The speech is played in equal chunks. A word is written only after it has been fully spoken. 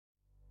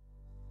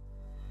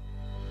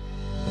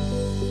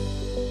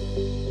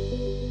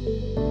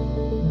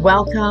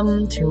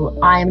Welcome to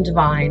I Am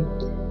Divine,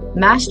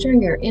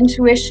 mastering your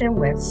intuition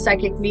with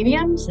psychic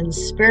mediums and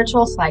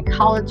spiritual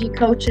psychology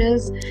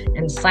coaches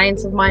and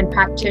science of mind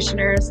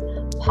practitioners,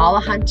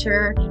 Paula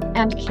Hunter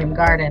and Kim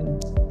Garden.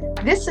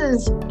 This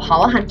is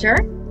Paula Hunter.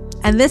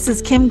 And this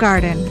is Kim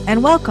Garden,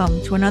 and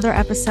welcome to another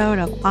episode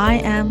of I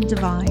Am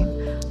Divine,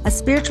 a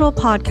spiritual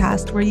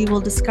podcast where you will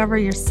discover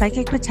your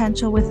psychic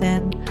potential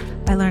within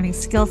by learning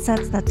skill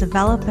sets that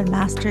develop and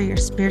master your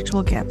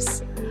spiritual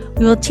gifts.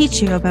 We will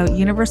teach you about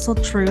universal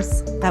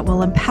truths that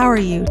will empower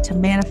you to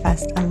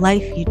manifest a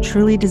life you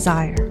truly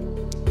desire.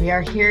 We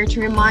are here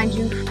to remind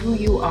you who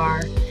you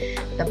are,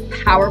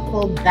 the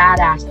powerful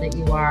badass that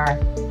you are,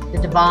 the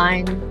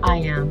divine I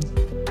am.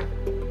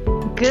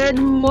 Good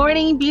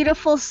morning,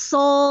 beautiful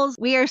souls.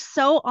 We are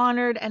so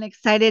honored and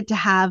excited to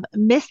have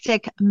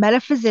mystic,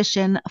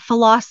 metaphysician,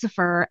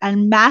 philosopher,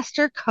 and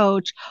master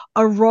coach,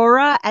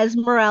 Aurora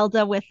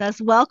Esmeralda with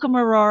us. Welcome,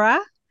 Aurora.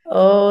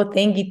 Oh,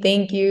 thank you.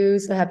 Thank you.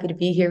 So happy to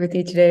be here with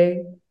you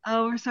today.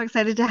 Oh, we're so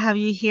excited to have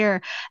you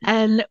here.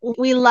 And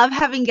we love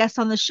having guests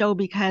on the show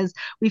because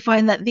we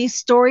find that these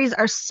stories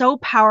are so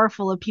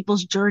powerful of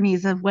people's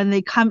journeys of when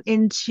they come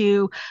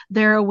into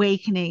their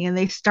awakening and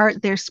they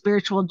start their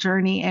spiritual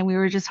journey. And we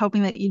were just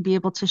hoping that you'd be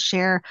able to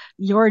share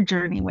your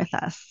journey with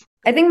us.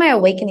 I think my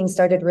awakening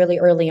started really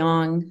early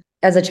on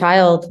as a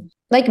child.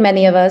 Like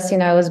many of us,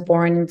 I was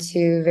born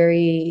into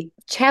very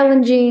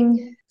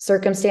challenging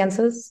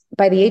circumstances.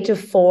 By the age of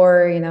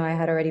 4, I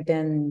had already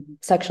been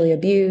sexually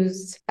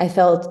abused. I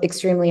felt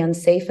extremely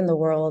unsafe in the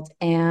world.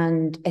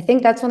 And I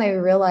think that's when I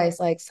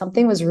realized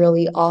something was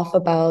really off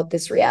about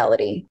this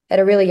reality. At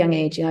a really young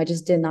age, I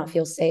just did not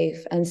feel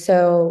safe. And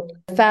so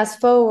fast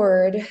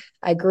forward,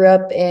 I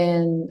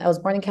was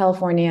born in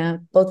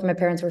California. Both of my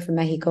parents were from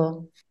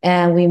Mexico.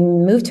 And we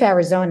moved to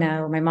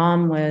Arizona. My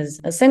mom was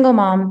a single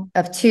mom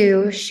of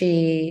 2.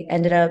 She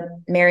ended up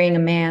marrying a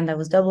man that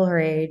was double her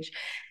age.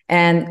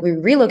 And we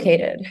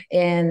relocated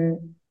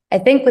I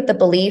think with the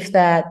belief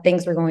that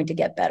things were going to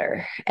get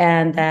better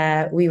and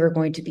that we were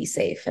going to be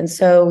safe. And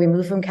so we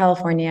moved from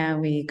California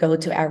and we go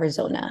to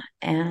Arizona.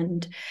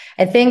 And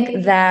I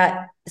think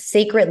that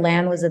sacred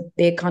land was a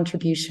big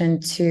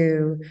contribution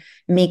to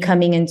me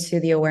coming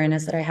into the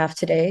awareness that I have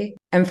today.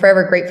 I'm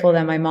forever grateful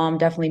that my mom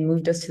definitely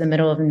moved us to the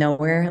middle of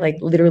nowhere,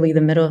 literally the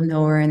middle of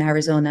nowhere in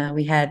Arizona.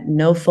 We had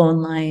no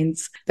phone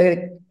lines.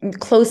 The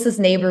closest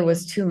neighbor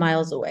was 2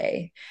 miles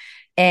away.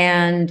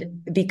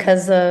 And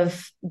because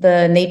of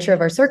the nature of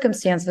our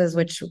circumstances,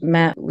 which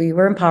meant we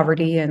were in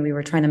poverty and we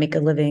were trying to make a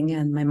living,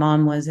 and my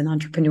mom was an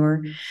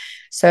entrepreneur,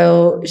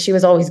 so she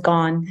was always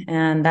gone.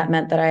 And that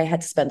meant that I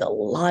had to spend a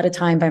lot of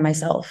time by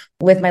myself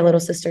with my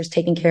little sisters,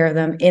 taking care of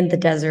them in the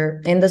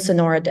desert, in the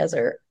Sonora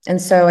desert.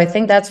 And so I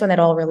think that's when it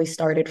all really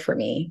started for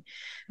me.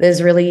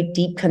 This really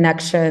deep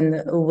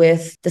connection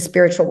with the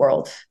spiritual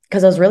world,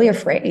 because I was really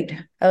afraid.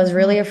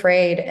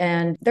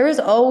 And there was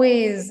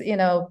always,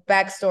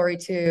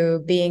 backstory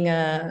to being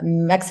a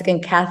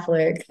Mexican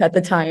Catholic at the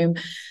time.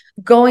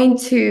 Going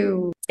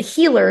to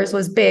healers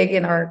was big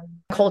in our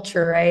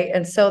culture, right?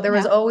 And so there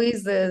was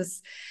always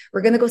this,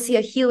 we're going to go see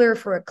a healer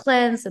for a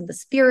cleanse and the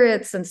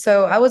spirits. And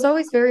so I was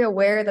always very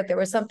aware that there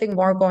was something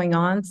more going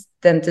on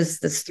than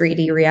just this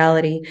 3D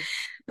reality.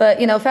 But,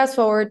 fast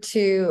forward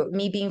to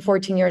me being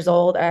 14 years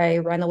old, I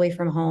ran away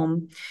from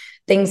home.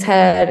 Things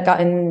had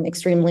gotten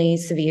extremely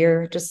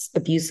severe, just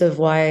abusive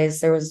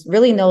wise. There was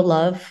really no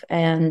love.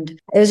 And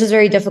it was just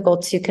very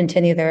difficult to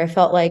continue there. I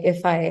felt like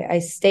if I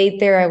stayed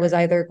there, I was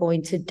either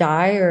going to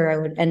die or I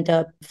would end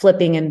up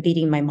flipping and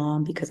beating my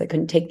mom because I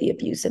couldn't take the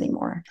abuse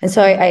anymore. And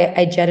so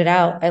I jetted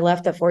out. I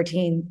left at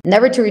 14,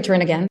 never to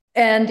return again.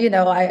 And,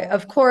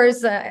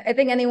 I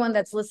think anyone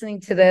that's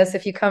listening to this,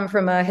 if you come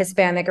from a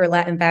Hispanic or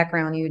Latin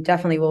background, you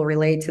definitely will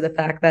relate to the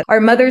fact that our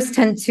mothers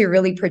tend to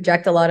really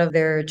project a lot of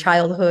their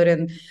childhood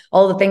and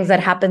all the things that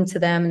happen to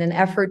them in an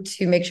effort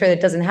to make sure that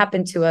it doesn't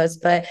happen to us.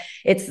 But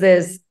it's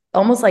this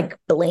almost like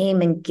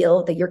blame and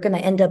guilt that you're going to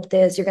end up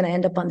this, you're going to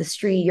end up on the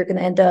street, you're going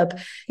to end up,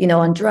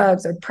 on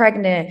drugs or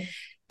pregnant.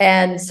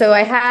 And so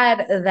I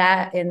had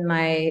that in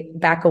my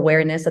back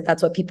awareness that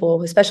that's what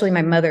people, especially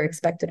my mother,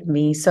 expected of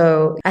me.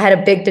 So I had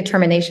a big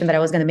determination that I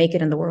was going to make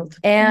it in the world.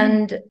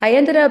 And I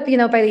ended up,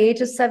 by the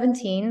age of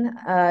 17,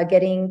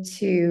 getting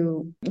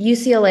to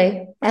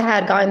UCLA. I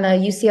had gotten a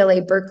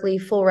UCLA Berkeley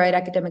full ride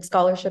academic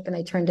scholarship and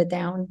I turned it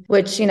down,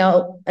 which,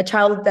 a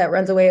child that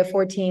runs away at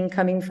 14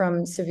 coming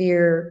from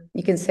severe,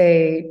 you can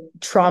say,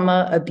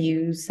 trauma,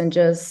 abuse, and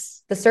just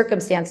the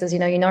circumstances, you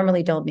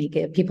normally don't make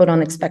it. People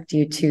don't expect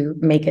you to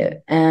make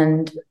it.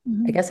 And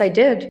I guess I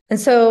did. And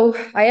so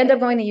I ended up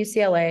going to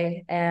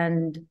UCLA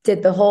and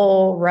did the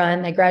whole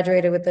run. I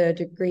graduated with a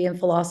degree in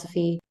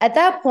philosophy. At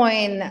that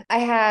point, I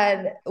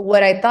had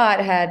what I thought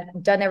had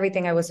done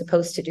everything I was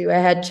supposed to do. I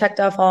had checked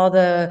off all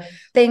the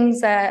things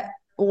that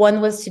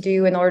one was to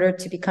do in order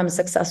to become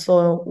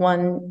successful,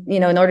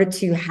 in order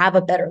to have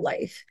a better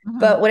life.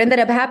 But what ended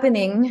up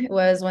happening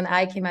was when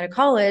I came out of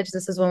college,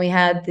 this is when we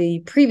had the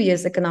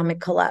previous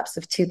economic collapse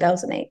of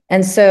 2008.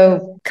 And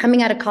so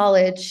coming out of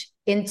college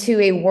into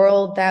a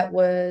world that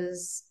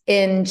was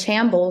in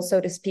shambles,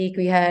 so to speak.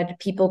 We had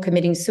people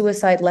committing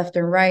suicide left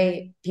and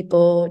right,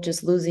 people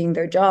just losing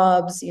their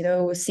jobs,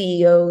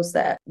 CEOs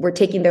that were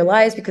taking their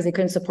lives because they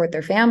couldn't support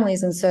their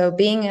families. And so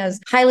being as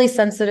highly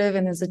sensitive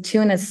and as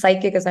attuned as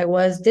psychic as I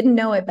was, didn't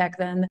know it back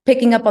then,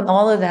 picking up on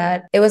all of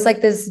that, it was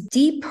like this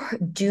deep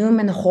doom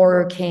and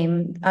horror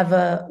came of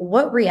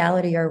what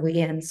reality are we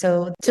in?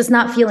 So just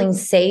not feeling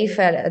safe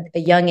at a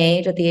young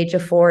age, at the age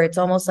of 4, it's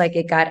almost like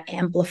it got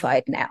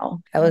amplified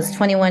now. I was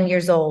 21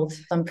 years old.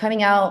 I'm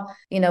coming out,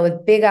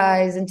 with big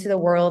eyes into the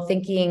world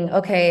thinking,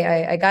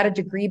 okay, I got a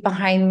degree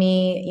behind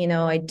me.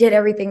 I did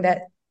everything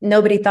that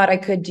nobody thought I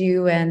could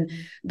do, and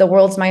the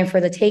world's mine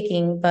for the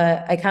taking.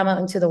 But I come out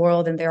into the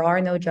world and there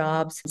are no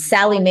jobs.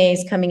 Sally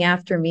Mae's coming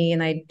after me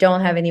and I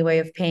don't have any way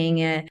of paying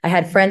it. I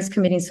had friends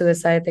committing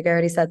suicide. I think I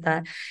already said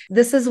that.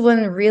 This is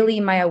when really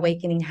my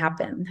awakening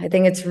happened. I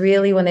think it's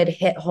really when it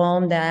hit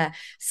home that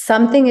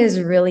something is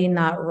really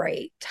not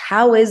right.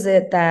 How is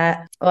it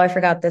that, I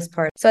forgot this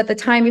part. So at the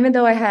time, even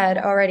though I had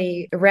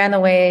already ran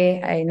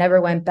away, I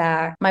never went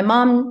back. My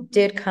mom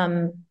did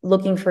come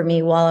looking for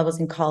me while I was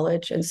in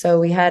college. And so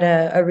we had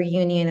a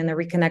reunion and a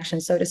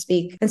reconnection, so to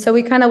speak. And so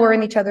we kind of were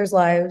in each other's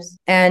lives.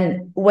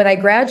 And when I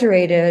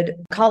graduated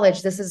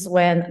college, this is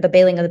when the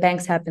bailing of the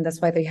banks happened.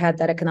 That's why they had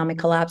that economic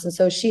collapse. And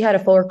so she had a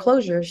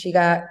foreclosure. She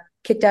got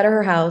kicked out of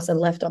her house and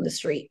left on the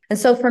street. And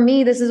so for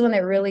me, this is when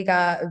it really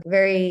got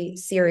very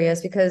serious,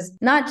 because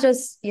not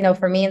just,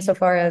 for me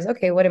insofar as,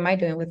 okay, what am I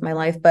doing with my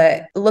life?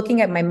 But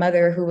looking at my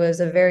mother, who was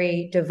a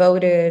very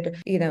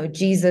devoted,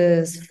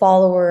 Jesus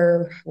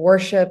follower,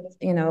 worshiped,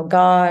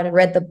 God,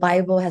 read the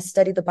Bible, has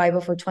studied the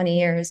Bible for 20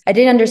 years. I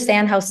didn't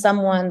understand how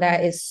someone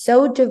that is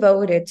so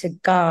devoted to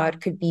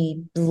God could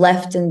be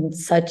left in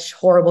such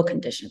horrible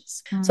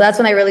conditions. So that's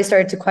when I really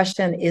started to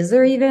question, is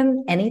there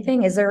even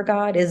anything? Is there a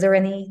God? Is there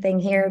anything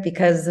here?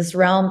 Because this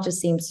realm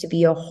just seems to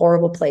be a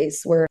horrible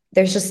place where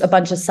there's just a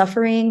bunch of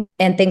suffering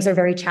and things are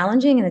very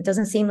challenging and it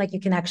doesn't seem like you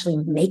can actually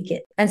make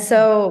it. And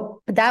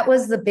so that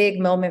was the big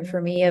moment for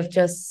me of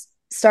just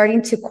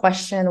starting to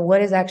question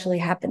what is actually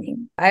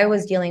happening. I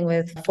was dealing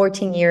with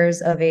 14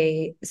 years of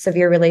a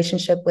severe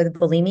relationship with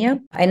bulimia.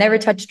 I never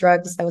touched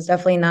drugs. That was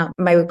definitely not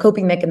my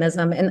coping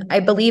mechanism. And I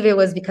believe it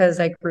was because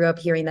I grew up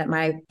hearing that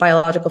my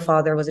biological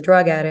father was a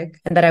drug addict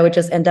and that I would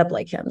just end up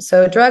like him.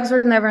 So drugs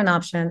were never an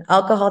option.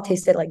 Alcohol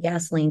tasted like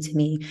gasoline to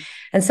me.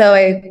 And so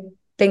I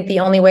think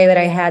the only way that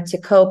I had to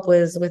cope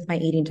was with my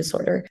eating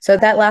disorder. So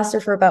that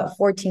lasted for about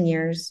 14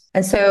 years.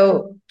 And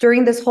so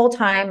during this whole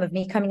time of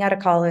me coming out of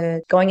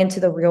college, going into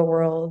the real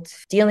world,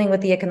 dealing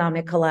with the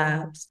economic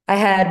collapse, I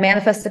had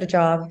manifested a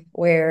job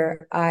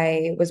where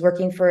I was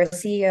working for a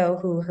CEO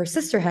who her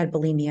sister had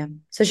bulimia.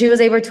 So she was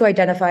able to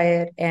identify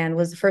it and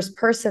was the first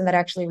person that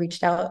actually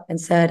reached out and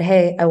said,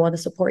 hey, I want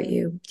to support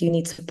you. Do you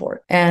need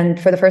support? And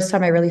for the first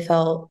time, I really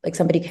felt like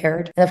somebody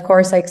cared. And of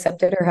course, I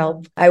accepted her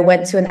help. I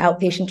went to an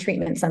outpatient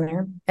treatment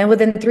center. And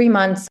within 3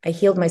 months, I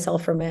healed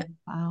myself from it.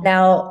 Wow.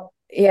 Now,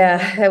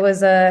 yeah, it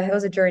was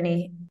a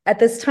journey. At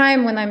this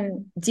time, when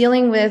I'm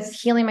dealing with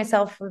healing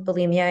myself from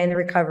bulimia and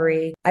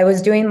recovery, I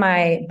was doing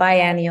my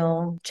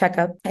biannual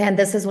checkup. And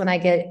this is when I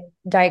get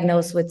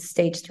diagnosed with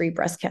stage 3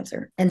 breast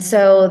cancer. And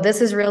so this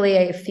is really,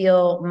 I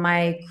feel,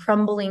 my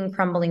crumbling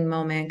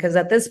moment. Because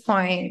at this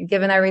point,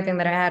 given everything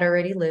that I had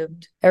already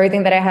lived,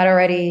 everything that I had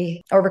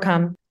already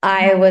overcome,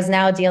 I was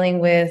now dealing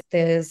with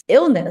this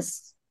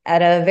illness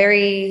at a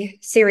very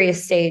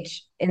serious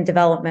stage in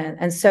development.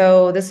 And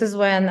so this is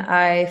when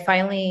I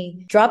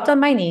finally dropped on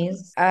my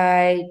knees.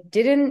 I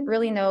didn't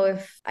really know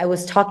if I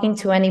was talking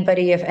to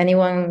anybody, if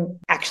anyone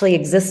actually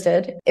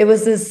existed. It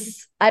was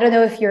this, I don't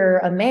know if you're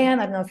a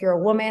man, I don't know if you're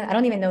a woman, I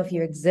don't even know if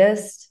you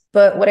exist.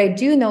 But what I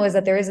do know is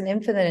that there is an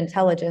infinite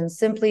intelligence,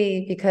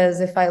 simply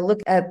because if I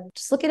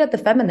just looking at the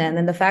feminine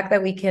and the fact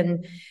that we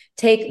can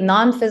take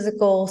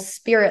non-physical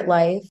spirit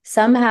life,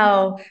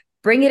 somehow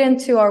bring it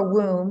into our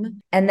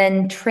womb, and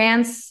then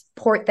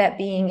transport that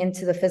being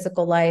into the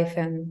physical life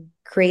and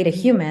create a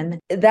human,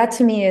 that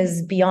to me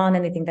is beyond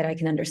anything that I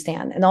can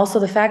understand. And also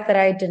the fact that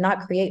I did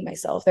not create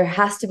myself. There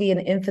has to be an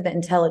infinite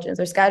intelligence.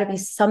 There's got to be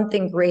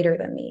something greater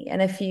than me.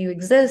 And if you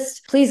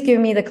exist, please give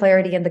me the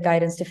clarity and the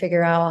guidance to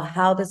figure out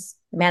how this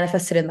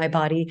manifested in my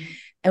body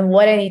and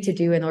what I need to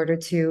do in order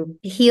to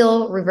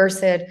heal,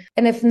 reverse it.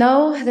 And if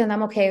no, then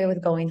I'm okay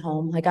with going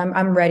home. Like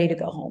I'm ready to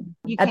go home.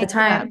 At the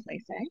time,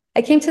 place, eh?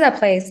 I came to that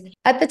place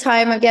at the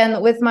time,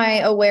 again, with my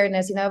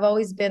awareness. I've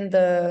always been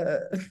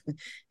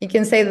you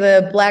can say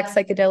the black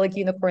psychedelic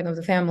unicorn of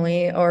the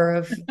family, or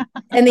of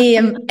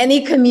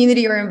any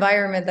community or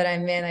environment that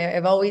I'm in.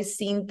 I've always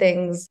seen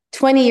things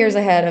 20 years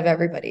ahead of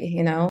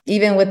everybody,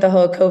 even with the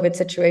whole COVID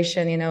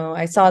situation.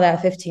 I saw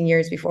that 15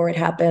 years before it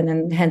happened.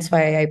 And hence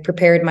why I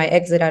prepared my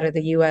exit out of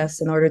the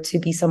US in order to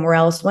be somewhere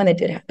else when it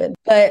did happen.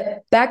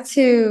 But back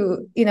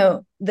to,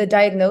 the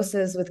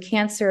diagnosis with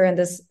cancer and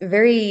this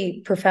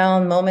very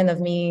profound moment of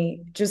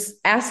me just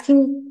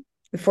asking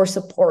for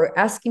support,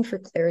 asking for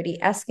clarity,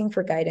 asking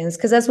for guidance.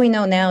 Because as we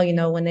know now,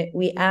 when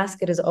we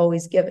ask, it is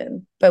always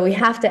given, but we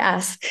have to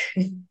ask.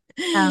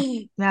 Yeah.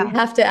 We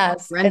have to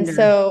ask. Surrender. And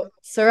so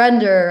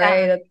surrender,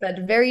 right?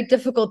 That very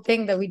difficult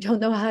thing that we don't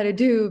know how to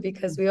do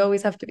because we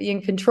always have to be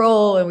in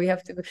control and we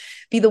have to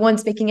be the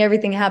ones making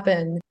everything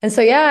happen. And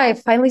so, yeah, I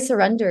finally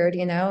surrendered,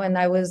 and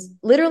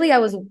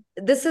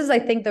this is, I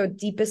think, the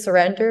deepest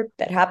surrender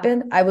that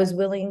happened. I was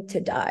willing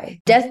to die.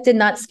 Death did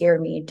not scare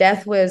me.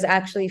 Death was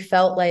actually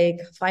felt like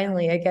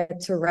finally I get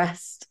to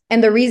rest.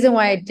 And the reason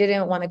why I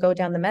didn't want to go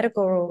down the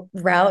medical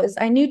route is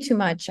I knew too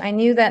much. I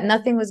knew that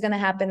nothing was going to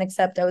happen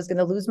except I was going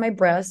to lose my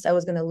breast. I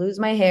was going to lose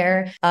my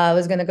hair. I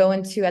was going to go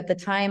into, at the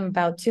time,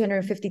 about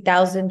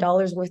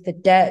 $250,000 worth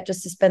of debt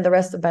just to spend the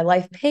rest of my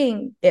life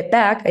paying it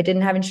back. I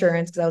didn't have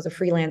insurance because I was a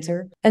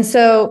freelancer. And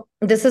so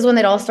this is when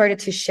it all started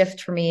to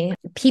shift for me.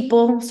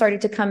 People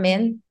started to come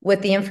in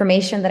with the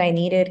information that I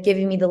needed,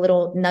 giving me the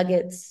little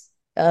nuggets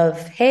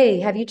of, hey,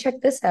 have you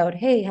checked this out?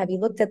 Hey, have you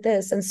looked at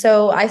this? And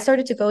so I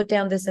started to go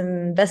down this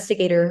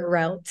investigator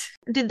route.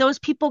 Did those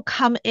people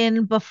come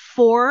in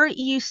before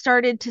you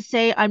started to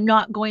say, I'm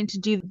not going to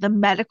do the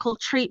medical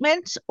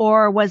treatment?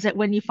 Or was it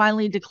when you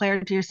finally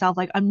declared to yourself,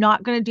 like, I'm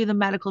not going to do the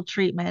medical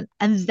treatment,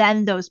 and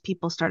then those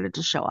people started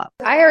to show up?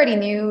 I already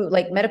knew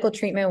like medical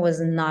treatment was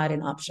not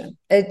an option.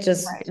 It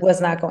just was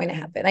not going to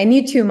happen. I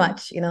knew too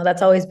much.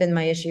 That's always been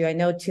my issue. I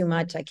know too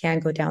much. I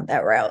can't go down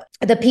that route.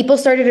 The people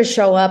started to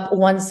show up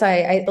once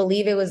I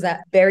believe it was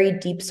that very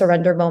deep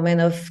surrender moment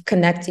of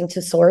connecting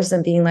to source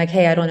and being like,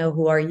 hey, I don't know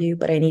who are you,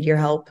 but I need your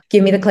help.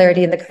 Give me the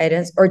clarity and the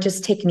guidance, or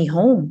just take me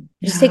home.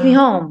 Just take me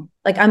home.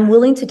 Like, I'm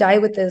willing to die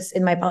with this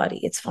in my body.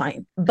 It's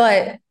fine.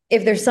 But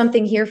if there's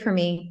something here for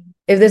me,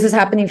 if this is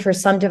happening for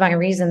some divine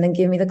reason, then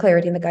give me the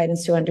clarity and the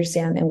guidance to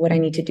understand and what I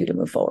need to do to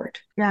move forward.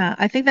 Yeah,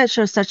 I think that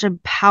shows such a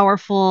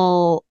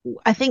powerful,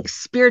 I think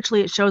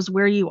spiritually it shows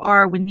where you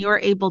are when you're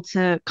able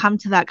to come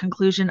to that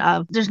conclusion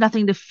of there's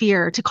nothing to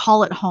fear, to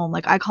call it home.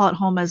 Like, I call it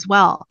home as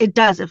well. It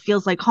does. It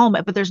feels like home,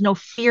 but there's no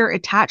fear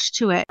attached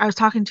to it. I was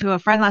talking to a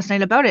friend last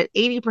night about it.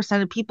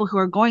 80% of people who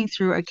are going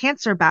through a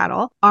cancer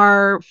battle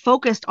are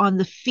focused on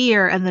the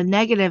fear and the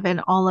negative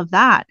and all of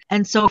that.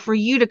 And so for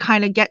you to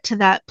kind of get to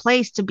that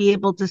place to be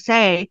able to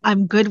say,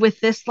 I'm good with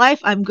this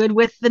life, I'm good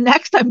with the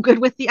next, I'm good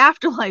with the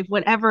afterlife,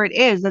 whatever it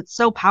is, that's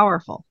so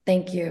powerful.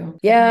 Thank you.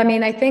 Yeah, I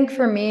mean, I think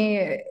for me,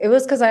 it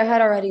was because I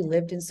had already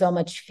lived in so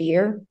much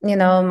fear.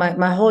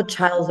 My whole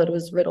childhood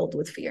was riddled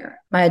with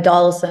fear. My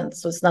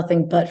adolescence was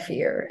nothing but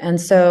fear.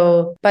 And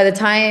so by the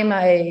time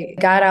I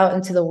got out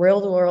into the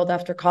real world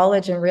after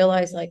college and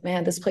realized, like,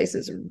 man, this place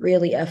is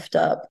really effed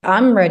up,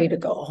 I'm ready to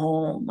go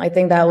home. I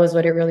think that was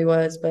what it really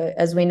was. But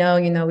as we know,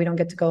 we don't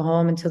get to go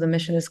home until the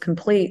mission is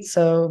complete.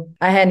 So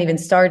I hadn't even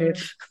started.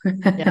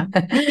 Yeah.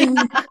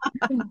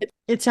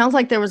 It sounds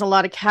like there was a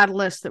lot of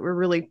catalysts that were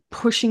really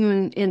pushing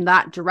you in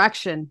that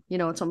direction.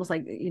 It's almost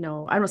like,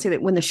 I don't say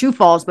that when the shoe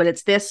falls, but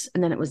it's this,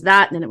 and then it was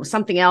that, and then it was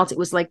something else. It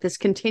was like this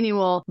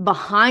continual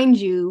behind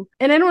you.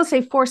 And I don't want to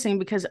say forcing,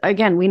 because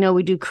again, we know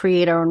we do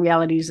create our own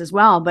realities as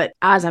well. But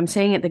as I'm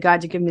saying it, the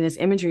guides are giving me this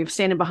imagery of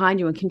standing behind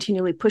you and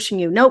continually pushing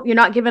you. Nope, you're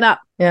not giving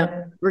up.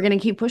 Yeah. We're going to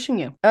keep pushing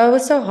you. Oh, it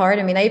was so hard.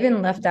 I mean, I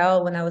even left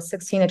out when I was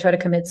 16. I tried to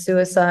commit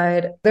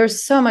suicide.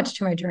 There's so much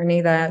to my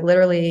journey that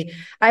literally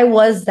I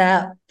was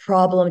that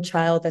problem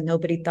child that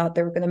nobody thought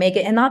they were going to make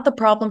it. And not the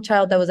problem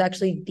child that was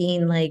actually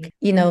being like,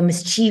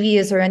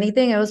 mischievous or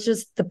anything. It was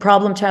just the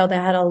problem child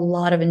that had a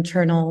lot of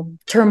internal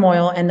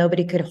turmoil and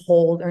nobody could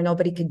hold or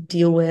nobody could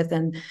deal with.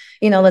 And,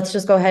 let's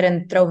just go ahead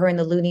and throw her in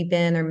the loony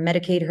bin or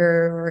medicate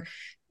her or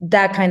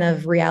that kind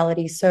of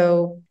reality.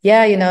 So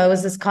yeah, it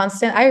was this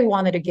constant, I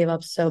wanted to give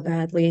up so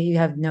badly. You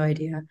have no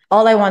idea.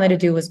 All I wanted to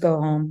do was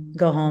go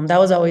home. That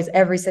was always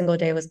every single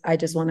day was, I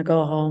just want to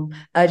go home.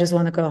 I just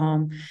want to go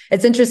home.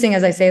 It's interesting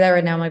as I say that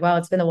right now, I'm like, wow,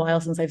 it's been a while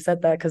since I've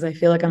said that because I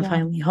feel like I'm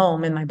finally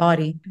home in my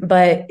body.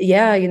 But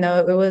yeah,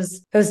 it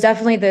was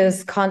definitely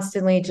this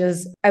constantly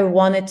just, I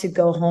wanted to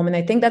go home. And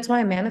I think that's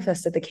why I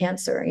manifested the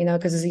cancer,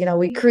 because,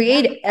 we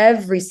create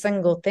every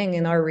single thing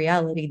in our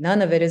reality.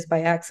 None of it is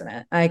by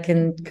accident. I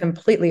can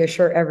completely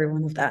assure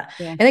everyone of that.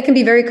 Yeah. And it can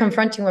be very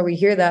confronting where we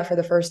hear that for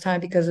the first time,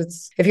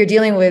 because if you're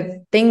dealing with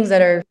things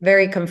that are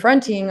very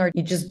confronting or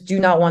you just do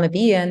not want to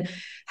be in,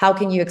 how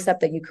can you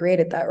accept that you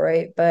created that,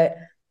 right? But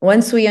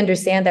once we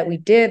understand that we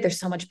did, there's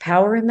so much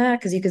power in that,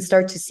 because you can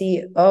start to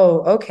see,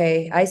 oh,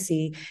 okay, I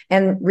see,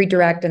 and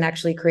redirect and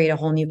actually create a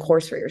whole new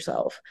course for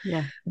yourself.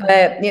 Yeah.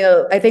 But,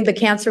 I think the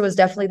cancer was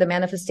definitely the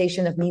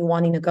manifestation of me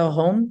wanting to go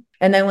home.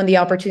 And then when the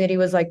opportunity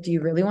was like, do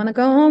you really want to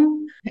go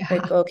home? Yeah.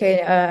 Like,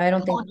 okay, I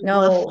don't think,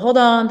 no, hold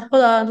on.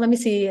 Let me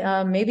see.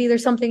 Maybe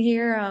there's something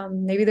here.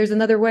 Maybe there's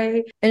another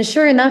way. And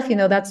sure enough,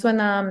 that's when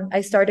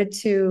I started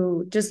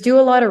to just do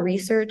a lot of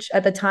research.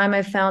 At the time,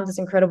 I found this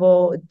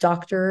incredible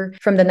doctor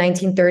from the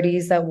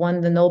 1930s that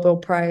won the Nobel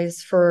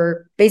Prize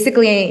for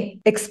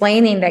basically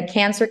explaining that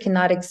cancer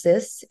cannot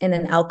exist in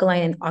an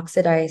alkaline and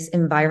oxidized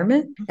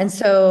environment. And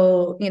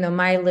so,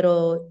 my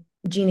little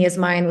genius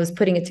mind was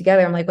putting it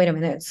together. I'm like, wait a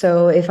minute.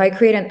 So if I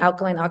create an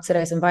alkaline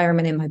oxidized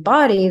environment in my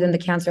body, then the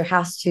cancer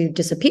has to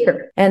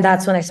disappear. And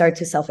that's when I started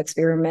to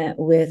self-experiment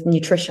with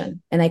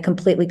nutrition. And I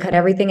completely cut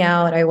everything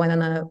out. I went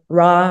on a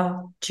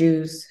raw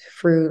juice,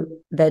 fruit,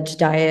 veg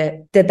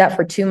diet, did that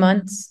for 2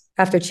 months.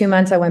 After 2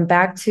 months, I went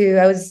back to,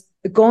 I was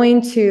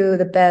going to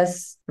the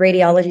best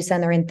radiology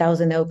center in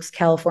Thousand Oaks,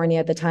 California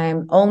at the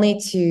time, only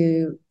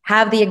to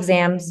have the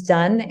exams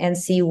done and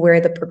see where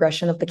the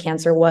progression of the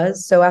cancer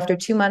was. So after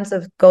 2 months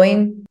of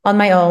going on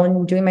my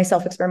own, doing my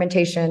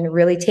self-experimentation,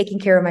 really taking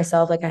care of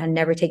myself like I had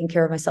never taken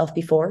care of myself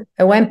before,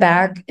 I went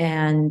back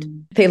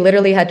and they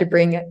literally had to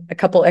bring a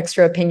couple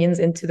extra opinions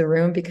into the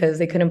room because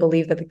they couldn't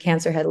believe that the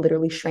cancer had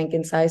literally shrank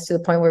in size to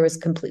the point where it was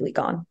completely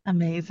gone.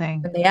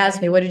 Amazing. And they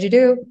asked me, what did you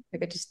do? I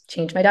could just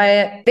change my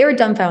diet. They were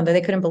dumbfounded.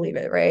 They couldn't believe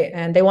it, right?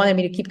 And they wanted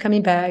me to keep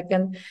coming back.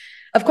 And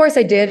of course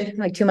I did,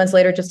 like 2 months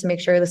later, just to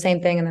make sure the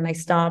same thing. And then I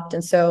stopped.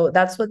 And so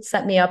that's what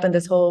set me up in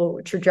this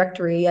whole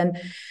trajectory.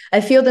 And I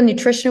feel the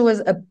nutrition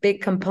was a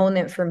big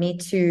component for me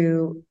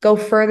to go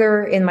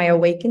further in my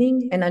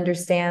awakening and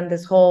understand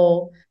this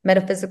whole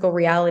metaphysical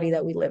reality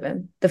that we live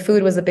in. The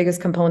food was the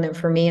biggest component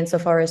for me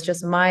insofar as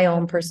just my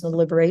own personal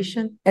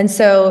liberation. And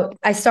so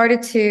I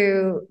started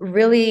to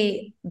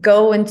really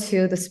go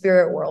into the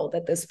spirit world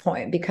at this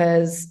point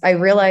because I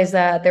realized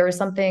that there was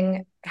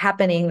something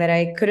happening that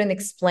I couldn't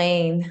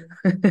explain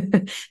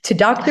to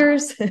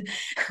doctors,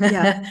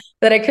 that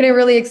I couldn't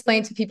really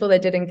explain to people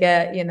that didn't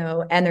get,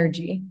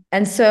 energy.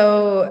 And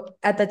so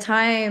at the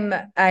time,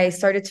 I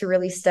started to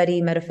really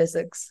study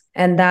metaphysics.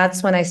 And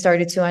that's when I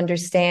started to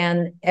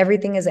understand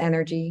everything is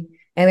energy.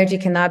 Energy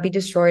cannot be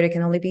destroyed. It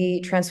can only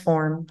be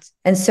transformed.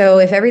 And so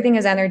if everything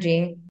is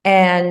energy,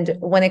 and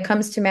when it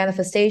comes to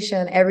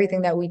manifestation,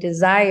 everything that we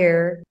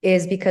desire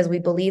is because we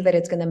believe that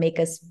it's going to make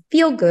us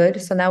feel good.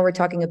 So now we're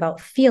talking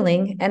about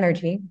feeling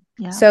energy.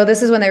 Yeah. So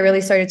this is when I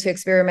really started to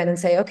experiment and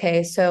say,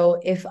 okay, so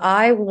if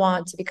I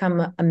want to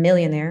become a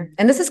millionaire,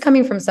 and this is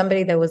coming from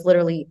somebody that was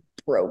literally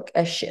broke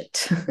as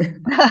shit.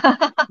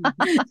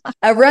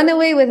 A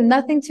runaway with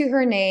nothing to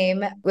her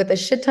name, with a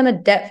shit ton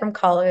of debt from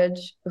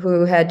college,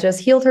 who had just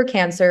healed her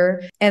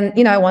cancer. And,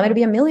 I wanted to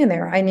be a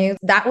millionaire. I knew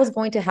that was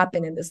going to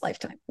happen in this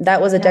lifetime. That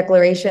was a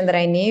declaration that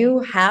I knew.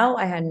 How?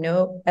 I had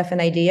no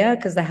effing idea,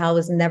 because the how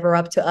is never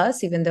up to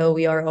us, even though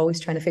we are always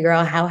trying to figure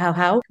out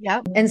how. Yeah.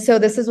 And so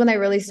this is when I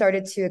really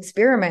started to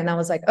experiment. And I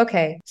was like,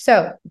 okay,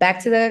 so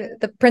back to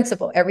the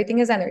principle. Everything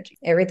is energy.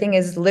 Everything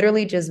is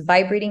literally just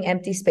vibrating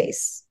empty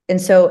space. And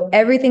so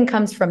everything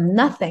comes from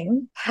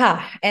nothing.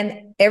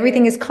 And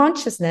everything is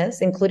consciousness,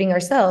 including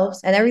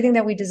ourselves. And everything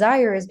that we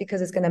desire is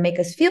because it's going to make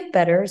us feel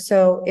better.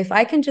 So if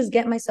I can just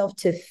get myself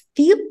to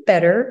feel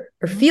better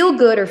or feel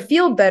good or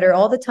feel better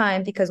all the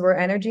time, because we're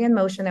energy in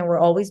motion and we're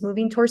always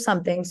moving towards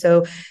something.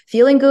 So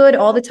feeling good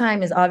all the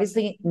time is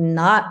obviously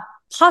not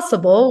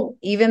possible,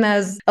 even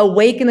as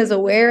awake and as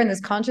aware and as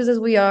conscious as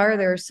we are.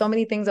 There are so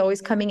many things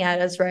always coming at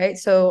us, right?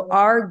 So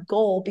our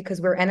goal, because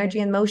we're energy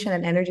in motion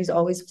and energy is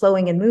always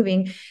flowing and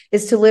moving,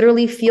 is to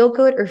literally feel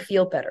good or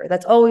feel better.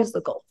 That's always the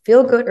goal.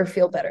 Feel good or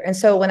feel better. And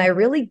so when I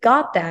really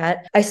got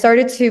that, I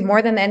started to,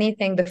 more than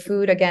anything, the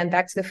food, again,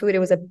 back to the food, it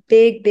was a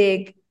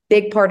big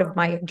part of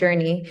my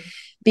journey.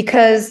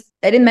 Because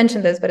I didn't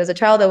mention this, but as a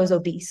child, I was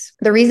obese.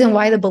 The reason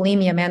why the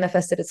bulimia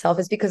manifested itself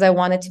is because I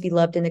wanted to be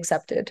loved and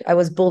accepted. I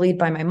was bullied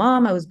by my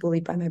mom. I was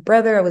bullied by my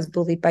brother. I was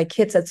bullied by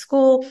kids at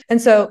school.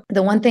 And so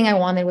the one thing I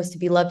wanted was to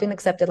be loved and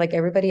accepted like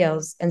everybody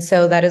else. And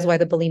so that is why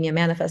the bulimia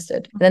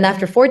manifested. And then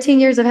after 14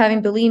 years of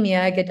having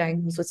bulimia, I get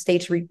diagnosed with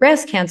stage 3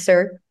 breast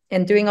cancer.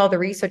 And doing all the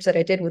research that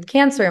I did with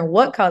cancer and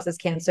what causes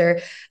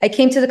cancer, I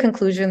came to the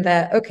conclusion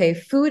that, okay,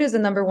 food is the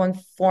number one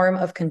form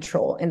of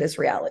control in this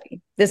reality.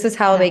 This is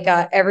how they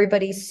got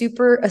everybody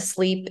super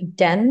asleep,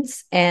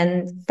 dense,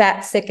 and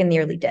fat, sick, and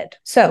nearly dead.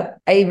 So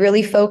I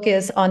really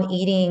focus on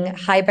eating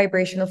high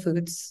vibrational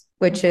foods,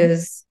 which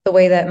is the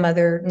way that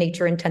Mother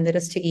Nature intended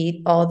us to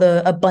eat, all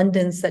the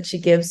abundance that she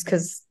gives,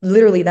 because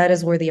literally that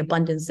is where the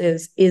abundance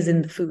is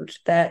in the food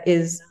that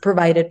is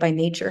provided by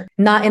nature,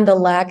 not in the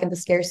lack and the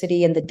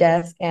scarcity and the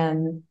death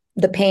and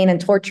the pain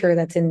and torture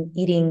that's in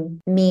eating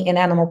meat and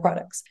animal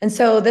products. And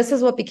so this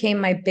is what became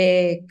my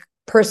big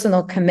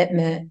personal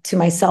commitment to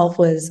myself,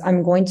 was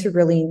I'm going to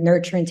really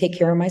nurture and take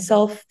care of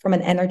myself from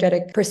an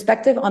energetic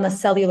perspective on a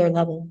cellular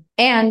level.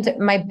 And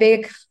my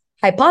big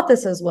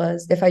hypothesis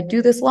was, if I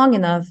do this long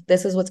enough,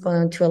 this is what's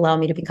going to allow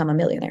me to become a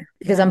millionaire,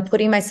 because I'm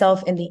putting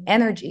myself in the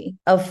energy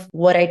of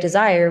what I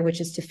desire,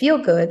 which is to feel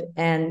good.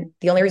 And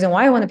the only reason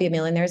why I want to be a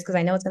millionaire is because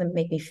I know it's going to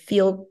make me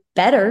feel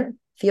better,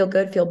 feel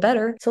good, feel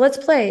better. So let's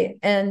play.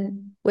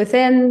 And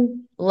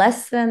within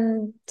less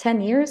than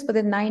 10 years,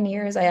 within 9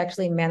 years, I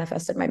actually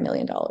manifested my $1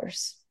 million.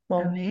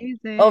 Well,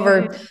 amazing.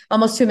 Over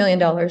almost $2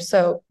 million.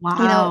 So,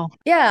 wow.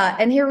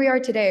 And here we are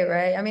today,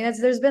 right? I mean,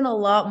 there's been a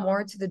lot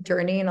more to the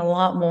journey and a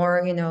lot more,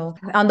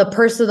 on the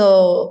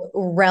personal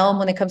realm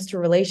when it comes to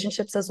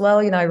relationships as well.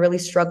 I really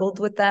struggled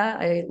with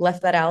that. I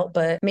left that out,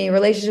 but I mean,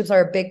 relationships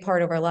are a big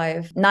part of our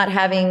life. Not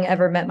having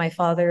ever met my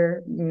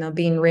father,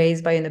 being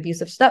raised by an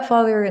abusive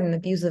stepfather and an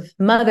abusive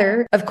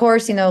mother. Of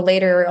course,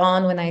 later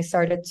on when I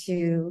started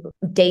to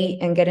date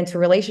and get into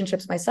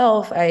relationships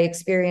myself, I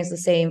experienced the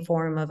same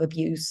form of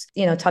abuse,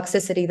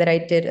 toxicity that I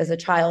did as a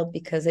child,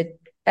 because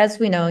as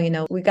we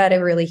know, we got to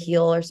really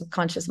heal our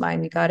subconscious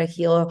mind. We got to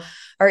heal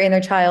our inner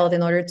child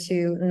in order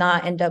to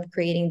not end up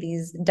creating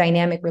these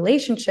dynamic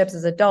relationships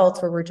as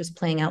adults where we're just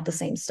playing out the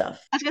same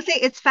stuff. I was going to say,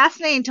 it's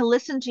fascinating to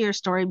listen to your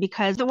story,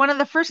 because one of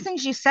the first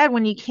things you said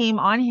when you came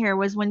on here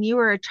was when you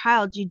were a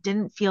child, you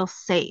didn't feel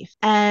safe.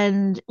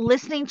 And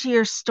listening to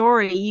your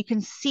story, you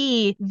can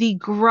see the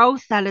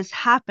growth that has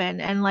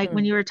happened. And like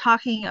when you were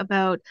talking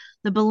about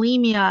the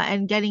bulimia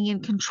and getting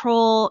in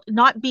control,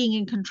 not being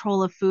in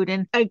control of food,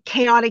 and a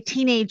chaotic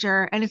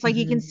teenager. And it's like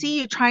you can see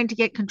you trying to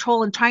get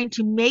control and trying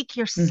to make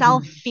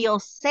yourself feel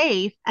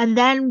safe, and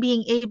then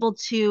being able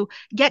to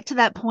get to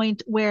that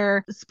point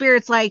where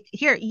spirit's like,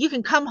 here, you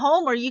can come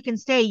home or you can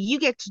stay, you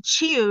get to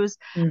choose.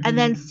 And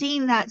then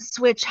seeing that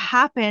switch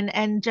happen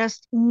and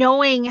just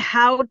knowing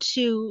how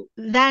to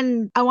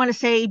then, I want to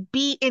say,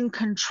 be in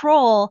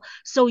control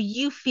so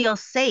you feel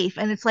safe.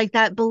 And it's like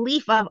that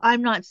belief of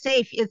I'm not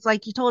safe. It's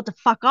like you told it to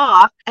fuck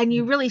off, and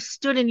you really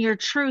stood in your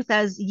truth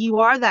as you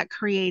are that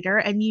creator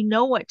and you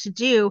know what to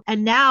do.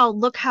 And now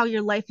look how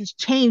your life has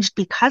changed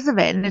because of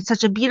it. And it's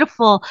such a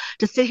beautiful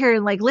to sit here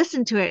and like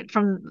listen to it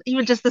from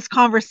even just this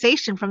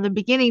conversation from the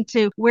beginning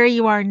to where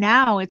you are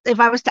now. If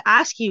I was to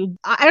ask you,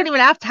 I don't even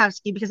have to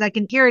ask you because I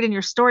can hear it in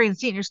your story and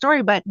see it in your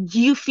story, but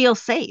do you feel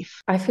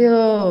safe? I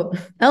feel,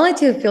 not only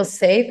do I feel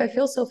safe, I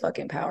feel so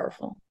fucking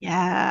powerful.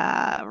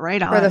 Yeah,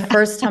 right on. For the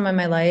first time in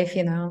my life,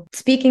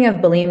 Speaking of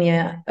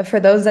bulimia, for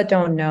those that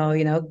don't know,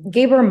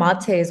 Gabor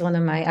Mate is one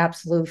of my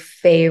absolute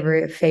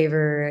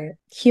favorite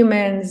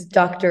humans,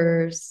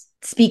 doctors,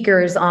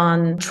 speakers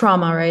on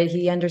trauma, right?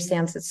 He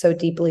understands it so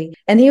deeply.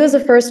 And he was the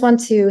first one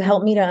to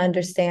help me to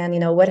understand,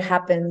 what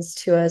happens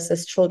to us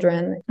as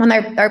children when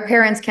our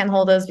parents can't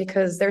hold us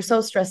because they're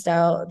so stressed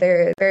out.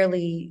 They're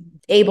barely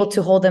able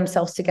to hold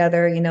themselves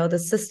together. The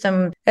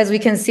system, as we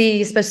can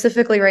see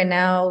specifically right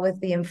now with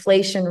the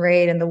inflation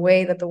rate and the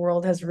way that the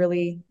world has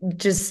really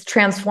just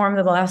transformed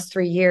in the last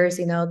 3 years,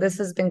 this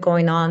has been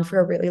going on for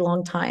a really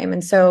long time.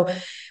 And so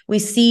we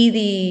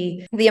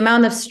see the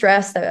amount of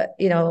stress that,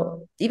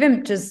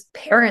 even just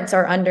parents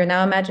are under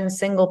now. Imagine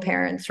single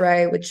parents,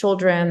 right, with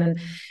children, and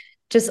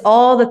just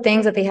all the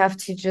things that they have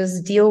to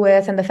just deal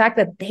with. And the fact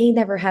that they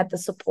never had the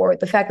support,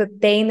 the fact that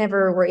they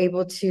never were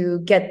able to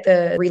get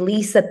the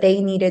release that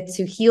they needed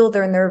to heal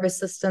their nervous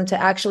system to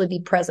actually be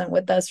present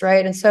with us,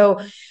 right? And so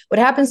what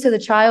happens to the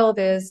child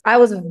is I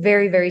was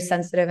very, very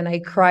sensitive and I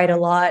cried a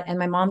lot and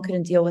my mom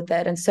couldn't deal with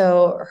it. And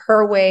so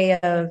her way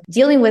of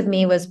dealing with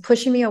me was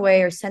pushing me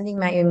away or sending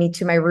me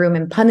to my room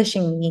and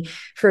punishing me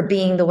for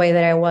being the way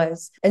that I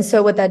was. And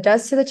so what that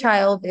does to the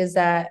child is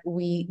that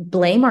we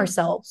blame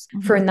ourselves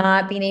for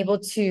not being able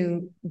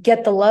to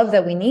get the love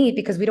that we need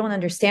because we don't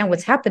understand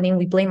what's happening.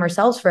 We blame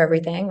ourselves for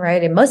everything,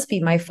 right? It must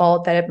be my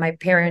fault that if my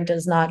parent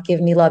does not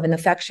give me love and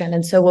affection.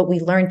 And so what we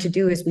learn to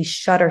do is we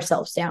shut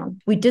ourselves down.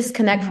 We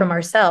disconnect from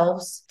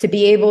ourselves to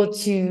be able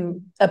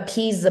to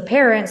appease the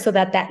parent so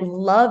that that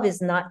love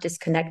is not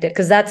disconnected,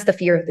 because that's the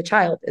fear of the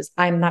child is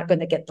I'm not going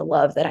to get the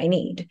love that I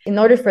need. In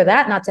order for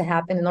that not to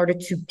happen, in order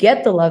to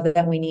get the love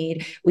that we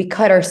need, we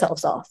cut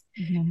ourselves off.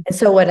 And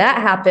so when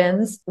that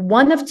happens,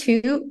 one of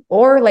two,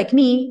 or like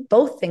me,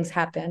 both things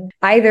happen.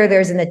 Either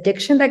there's an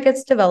addiction that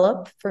gets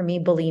developed, for me,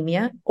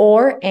 bulimia,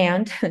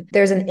 and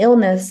there's an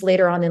illness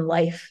later on in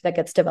life that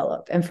gets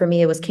developed. And for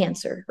me, it was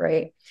cancer,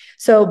 right?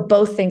 So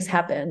both things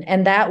happen.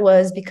 And that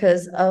was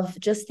because of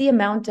just the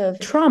amount of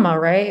trauma,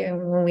 right?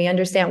 And when we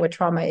understand what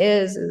trauma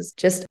is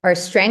just our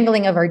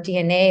strangling of our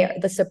DNA,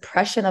 the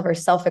suppression of our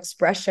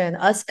self-expression,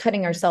 us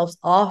cutting ourselves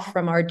off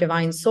from our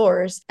divine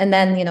source. And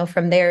then,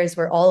 from there is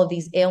where all of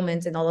these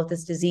ailments and all of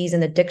this disease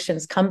and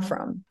addictions come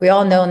from. We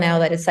all know now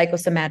that it's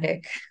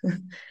psychosomatic,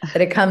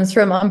 that it comes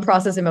from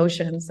unprocessed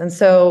emotions. And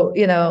so,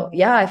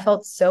 I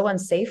felt so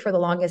unsafe for the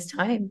longest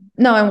time.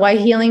 No, and why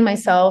healing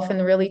myself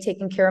and really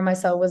taking care of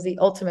myself was the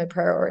ultimate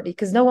priority,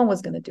 because no one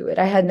was going to do it.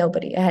 I had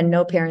nobody. I had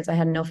no parents. I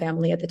had no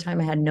family at the time.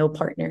 I had no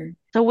partner.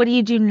 So what do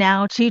you do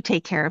now to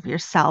take care of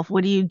yourself?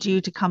 What do you do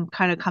to come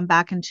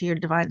back into your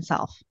divine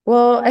self?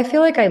 Well, I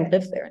feel like I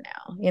live there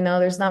now.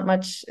 There's not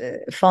much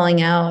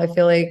falling out. I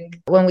feel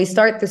like when we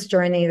start this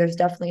journey, there's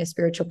definitely a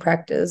spiritual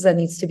practice that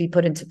needs to be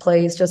put into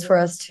place just for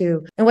us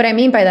to. And what I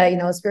mean by that,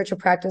 a spiritual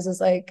practice is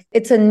like,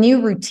 it's a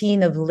new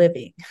routine of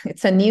living.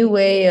 It's a new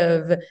way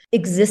of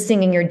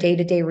existing in your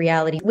day-to-day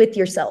reality with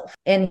yourself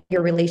and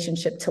your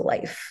relationship to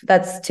life.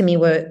 That's to me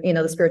what,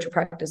 the spiritual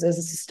practice is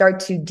to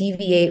start to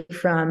deviate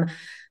from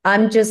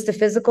I'm just a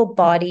physical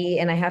body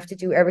and I have to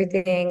do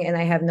everything and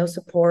I have no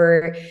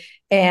support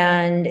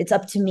and it's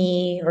up to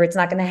me or it's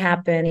not going to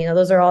happen.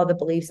 Those are all the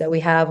beliefs that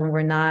we have when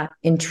we're not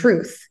in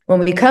truth.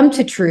 When we come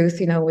to truth,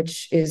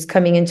 which is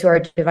coming into our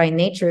divine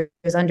nature,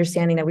 is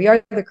understanding that we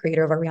are the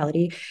creator of our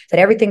reality, that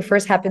everything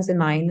first happens in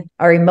mind.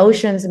 Our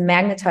emotions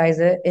magnetize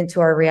it into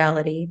our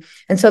reality.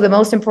 And so the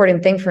most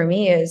important thing for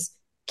me is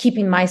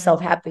keeping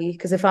myself happy,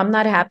 because if I'm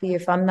not happy,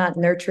 if I'm not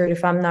nurtured,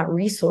 if I'm not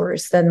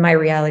resourced, then my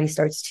reality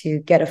starts to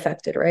get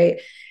affected,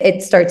 right?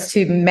 It starts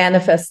to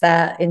manifest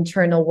that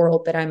internal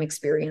world that I'm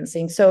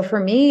experiencing. So for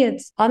me,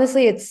 it's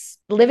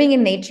living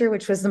in nature,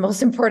 which was the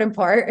most important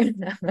part,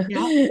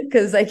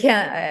 because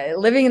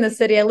living in the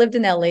city, I lived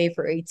in LA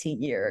for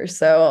 18 years.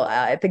 So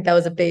I think that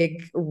was a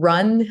big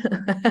run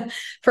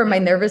for my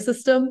nervous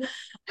system.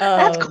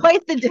 That's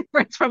quite the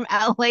difference from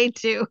LA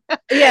to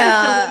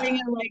living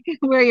in like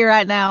where you're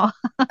at now.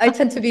 I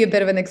tend to be a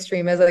bit of an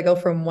extreme as I go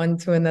from one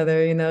to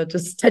another,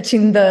 just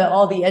touching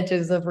all the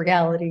edges of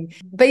reality.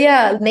 But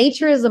yeah,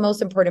 nature is the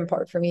most important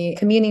part for me.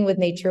 Communing with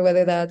nature,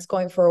 whether that's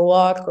going for a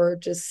walk or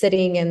just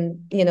sitting and,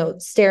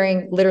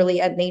 staring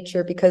literally at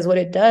nature, because what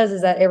it does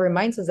is that it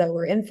reminds us that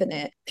we're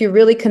infinite. If you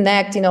really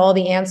connect, all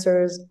the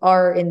answers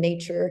are in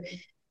nature.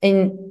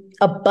 And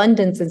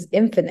abundance is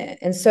infinite.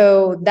 And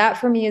so that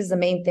for me is the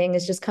main thing,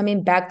 is just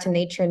coming back to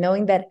nature,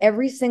 knowing that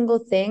every single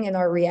thing in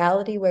our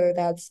reality, whether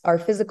that's our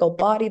physical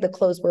body, the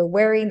clothes we're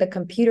wearing, the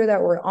computer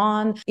that we're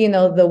on,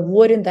 the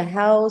wood in the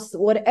house,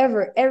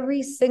 whatever,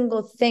 every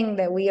single thing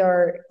that we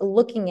are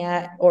looking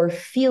at or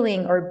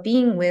feeling or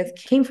being with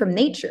came from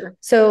nature.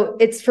 So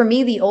it's for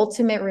me the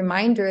ultimate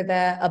reminder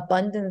that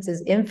abundance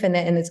is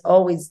infinite and it's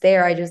always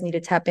there. I just need to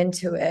tap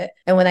into it.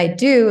 And when I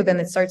do, then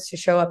it starts to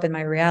show up in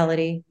my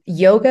reality.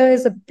 Yoga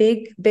is a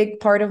big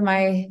part of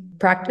my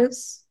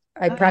practice.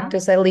 I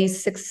practice at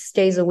least 6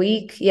 days a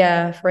week.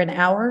 Yeah, for an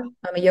hour.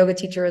 I'm a yoga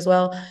teacher as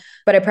well,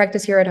 but I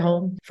practice here at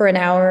home for an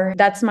hour.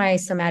 That's my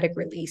somatic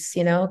release,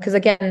 because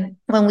again,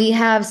 when we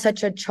have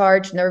such a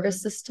charged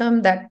nervous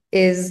system that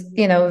is,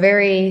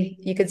 very,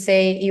 you could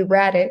say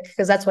erratic,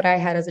 because that's what I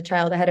had as a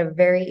child. I had a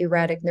very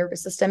erratic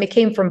nervous system. It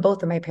came from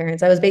both of my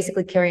parents. I was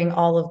basically carrying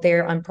all of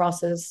their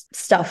unprocessed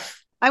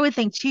stuff. I would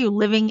think too,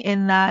 living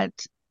in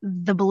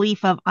the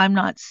belief of I'm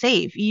not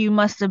safe, you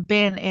must have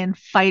been in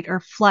fight or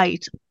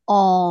flight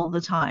all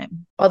the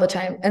time. All the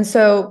time. And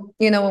so,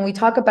 when we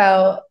talk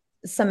about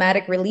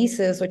somatic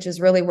releases, which is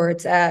really where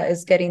it's at,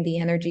 is getting the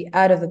energy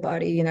out of the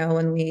body.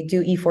 When we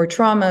do E4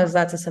 traumas,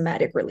 that's a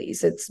somatic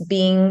release. It's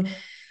being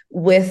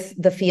with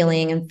the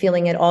feeling and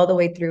feeling it all the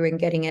way through and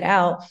getting it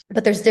out.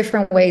 But there's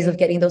different ways of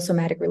getting those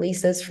somatic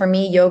releases. For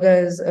me, yoga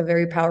is a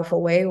very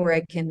powerful way where I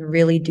can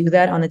really do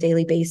that on a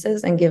daily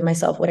basis and give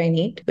myself what I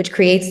need, which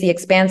creates the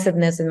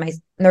expansiveness in my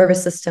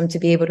nervous system to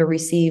be able to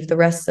receive the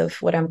rest of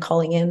what I'm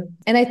calling in.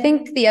 And I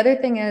think the other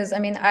thing is,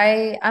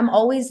 I'm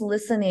always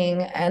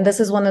listening. And this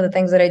is one of the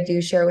things that I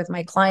do share with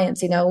my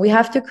clients. We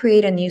have to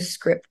create a new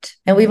script.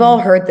 And we've all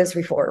heard this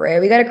before, right?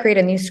 We got to create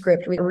a new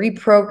script. We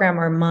reprogram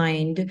our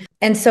mind.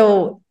 And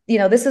so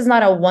this is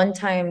not a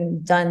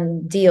one-time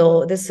done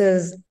deal. This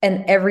is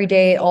an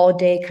everyday, all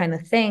day kind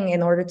of thing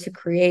in order to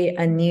create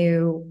a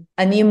new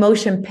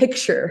motion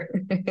picture,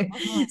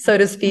 so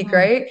to speak,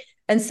 right?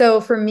 And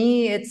so for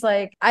me, it's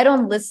like, I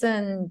don't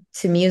listen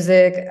to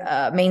music,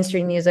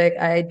 mainstream music.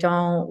 I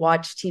don't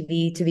watch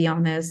TV, to be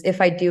honest. If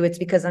I do, it's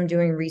because I'm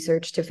doing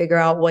research to figure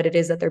out what it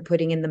is that they're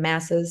putting in the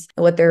masses,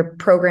 what they're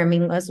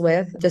programming us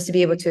with, just to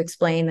be able to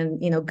explain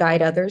and,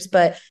 guide others.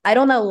 But I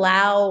don't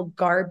allow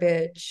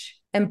garbage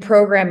and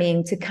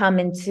programming to come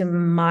into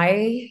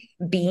my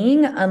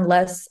being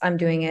unless I'm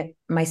doing it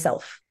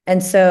myself.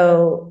 And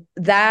so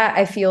that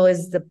I feel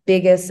is the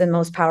biggest and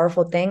most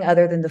powerful thing,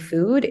 other than the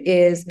food,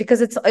 is because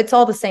it's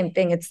all the same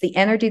thing. It's the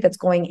energy that's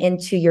going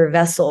into your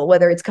vessel,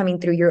 whether it's coming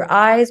through your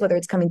eyes, whether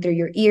it's coming through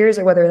your ears,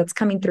 or whether that's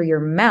coming through your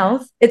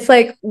mouth. It's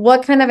like,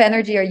 what kind of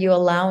energy are you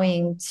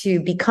allowing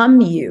to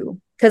become you?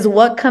 Because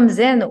what comes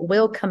in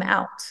will come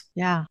out.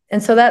 Yeah.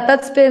 And so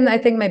that's been, I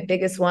think, my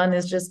biggest one,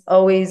 is just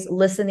always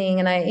listening.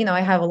 And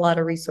I have a lot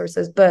of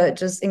resources, but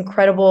just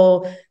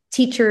incredible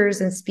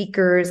teachers and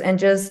speakers, and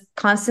just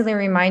constantly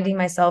reminding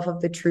myself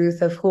of the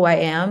truth of who I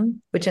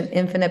am, which is an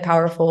infinite,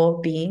 powerful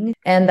being,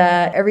 and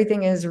that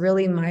everything is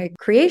really my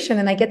creation,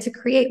 and I get to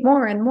create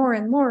more and more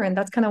and more. And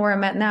that's kind of where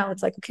I'm at now.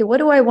 It's like, okay, what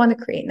do I want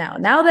to create now?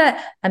 Now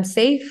that I'm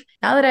safe,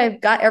 now that I've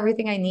got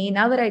everything I need,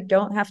 now that I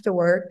don't have to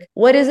work,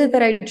 what is it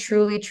that I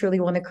truly, truly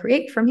want to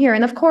create from here?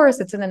 And of course,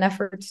 it's in an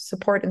effort to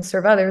support and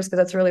serve others, because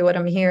that's really what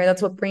I'm here.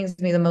 That's what brings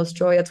me the most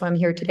joy. That's why I'm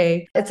here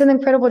today. It's an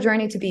incredible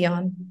journey to be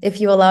on if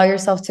you allow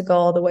yourself to go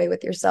all the way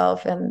with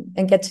yourself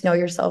and get to know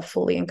yourself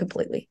fully and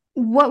completely.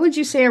 What would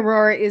you say,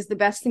 Aurora, is the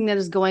best thing that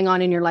is going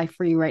on in your life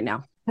for you right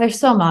now? There's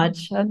so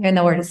much. I don't even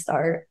know where to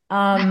start.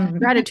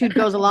 Gratitude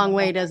goes a long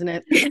way, doesn't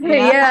it?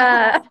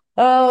 Yeah.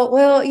 Oh,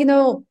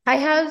 well, I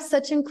have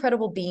such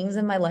incredible beings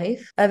in my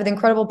life. I have an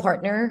incredible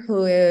partner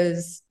who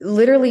is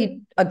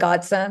literally a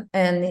godsend,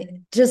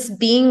 and just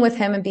being with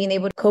him and being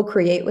able to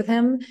co-create with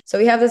him. So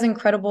we have this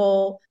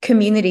incredible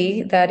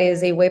community that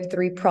is a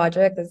Web3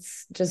 project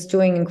that's just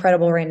doing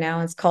incredible right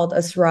now. It's called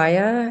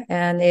Aurora,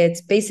 and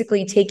it's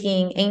basically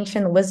taking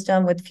ancient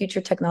wisdom with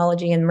future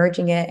technology and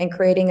merging it and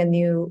creating a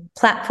new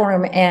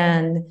platform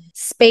and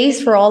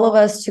space for all of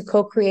us to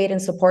co-create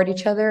and support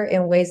each other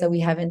in ways that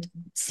we haven't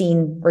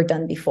seen or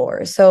done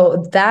before.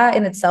 So that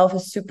in itself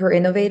is super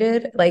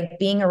innovative, like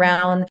being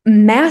around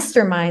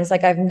masterminds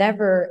like I've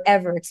never,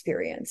 ever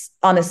experienced,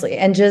 honestly.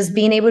 And just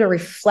being able to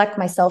reflect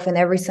myself in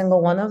every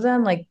single one of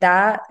them, like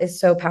that is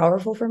so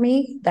powerful for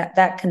me,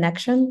 that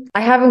connection.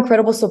 I have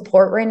incredible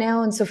support right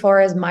now insofar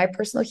as my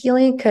personal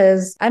healing,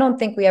 because I don't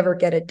think we ever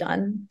get it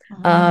done.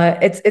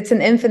 It's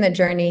an infinite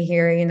journey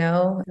here, you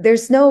know.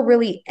 There's no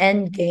really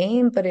end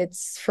game, but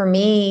it's, for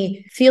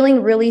me,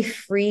 feeling really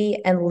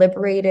free and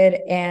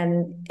liberated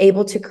and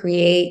able to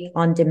create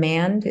on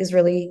demand is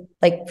really,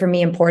 like, for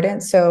me,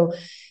 important. So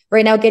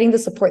right now, getting the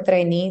support that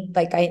I need,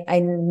 like I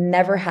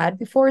never had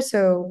before.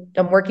 So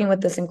I'm working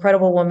with this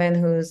incredible woman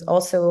who's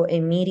also a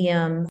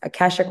medium, a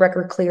Akashic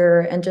record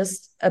clearer, and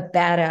just a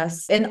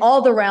badass in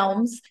all the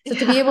realms. So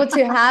to be able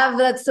to have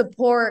that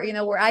support, you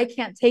know, where I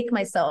can't take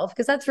myself,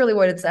 because that's really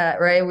what it's at,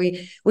 right?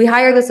 We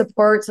hire the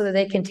support so that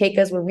they can take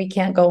us where we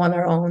can't go on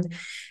our own.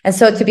 And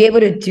so to be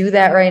able to do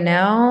that right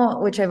now,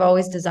 which I've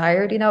always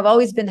desired, you know, I've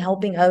always been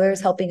helping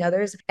others.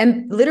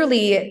 And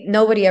literally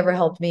nobody ever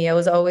helped me. I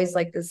was always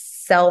like this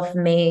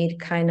self-made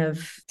kind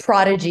of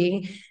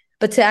prodigy.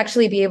 But to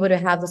actually be able to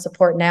have the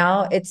support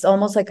now, it's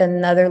almost like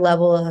another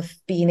level of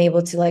being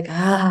able to, like,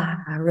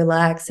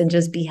 relax and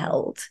just be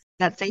held.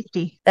 That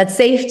safety. That's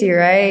safety,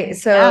 right?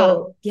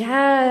 So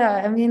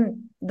yeah, I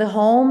mean, the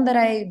home that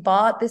I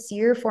bought this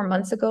year, 4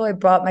 months ago, I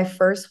bought my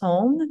first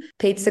home,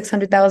 paid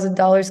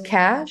 $600,000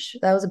 cash.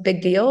 That was a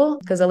big deal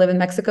because I live in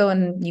Mexico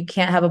and you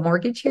can't have a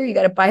mortgage here. You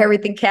got to buy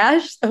everything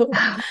cash. So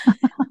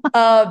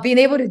being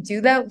able to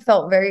do that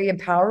felt very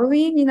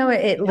empowering. You know,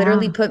 it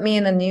literally put me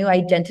in a new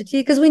identity,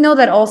 because we know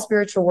that all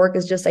spiritual work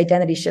is just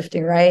identity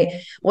shifting, right?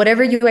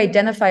 Whatever you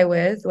identify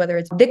with, whether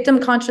it's victim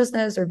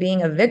consciousness or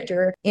being a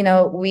victor, you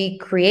know, we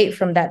create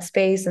from that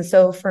space. And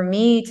so for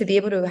me to be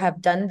able to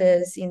have done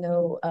this, you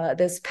know,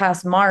 this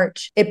past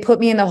March, it put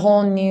me in a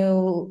whole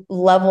new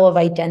level of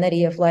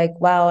identity of like,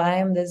 wow, I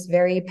am this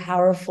very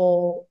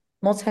powerful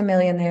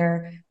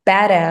multimillionaire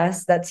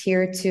badass that's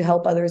here to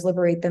help others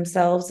liberate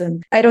themselves.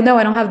 And I don't know,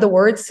 I don't have the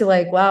words to,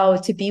 like, wow,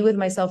 to be with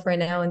myself right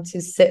now and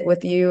to sit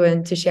with you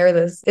and to share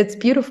this. It's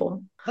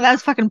beautiful. Well,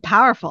 that's fucking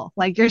powerful.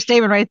 Like, your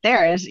statement right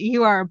there is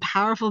you are a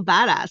powerful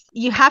badass.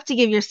 You have to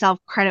give yourself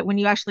credit when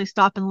you actually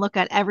stop and look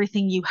at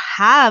everything you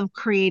have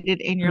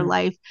created in your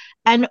life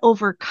and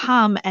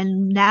overcome,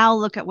 and now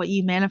look at what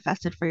you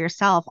manifested for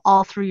yourself,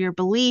 all through your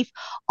belief,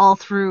 all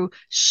through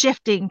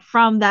shifting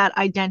from that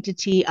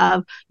identity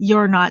of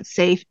you're not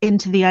safe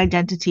into the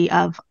identity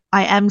of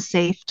I am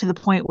safe, to the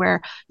point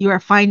where you are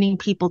finding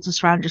people to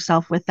surround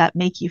yourself with that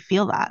make you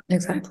feel that.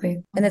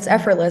 Exactly. And it's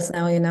effortless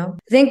now, you know.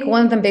 I think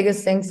one of the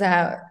biggest things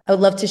that I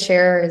would love to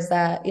share is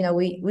that, you know,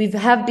 we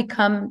have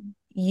become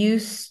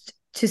used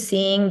to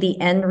seeing the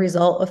end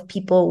result of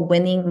people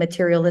winning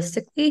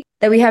materialistically,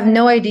 that we have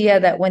no idea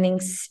that winning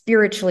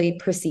spiritually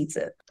precedes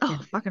it. Oh,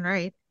 fucking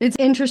right. It's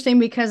interesting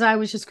because I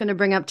was just going to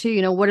bring up too,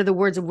 you know, what are the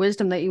words of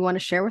wisdom that you want to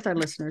share with our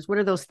listeners? What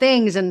are those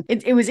things? And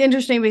it was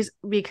interesting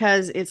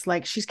because it's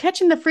like she's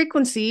catching the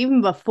frequency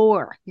even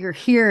before you're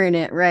hearing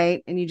it,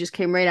 right? And you just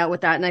came right out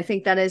with that. And I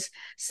think that is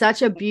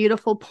such a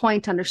beautiful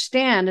point to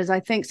understand, is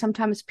I think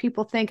sometimes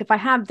people think, if I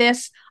have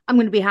this, I'm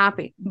going to be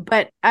happy.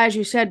 But as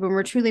you said, when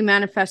we're truly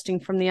manifesting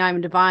from the I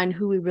am divine,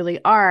 who we really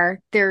are,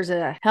 there's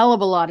a hell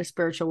of a lot of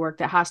spiritual work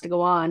that has to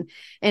go on,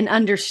 and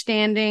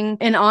understanding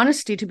and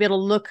honesty to be able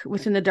to look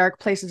within the dark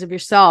places of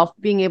yourself,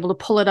 being able to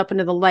pull it up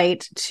into the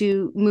light,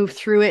 to move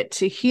through it,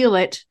 to heal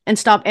it, and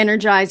stop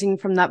energizing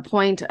from that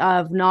point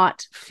of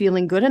not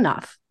feeling good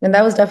enough. And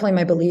that was definitely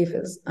my belief,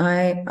 is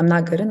I'm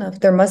not good enough.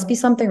 There must be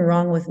something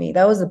wrong with me.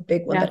 That was a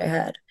big one that I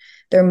had.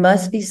 There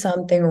must be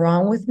something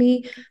wrong with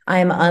me. I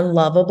am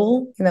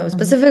unlovable. You know,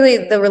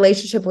 specifically the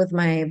relationship with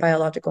my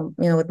biological,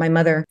 you know, with my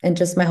mother, and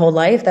just my whole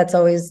life. That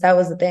was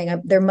the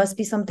thing. There must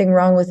be something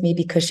wrong with me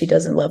because she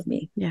doesn't love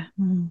me. Yeah.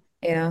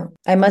 You know,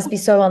 I must be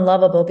so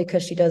unlovable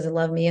because she doesn't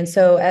love me. And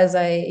so as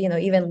I, you know,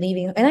 even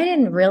leaving, and I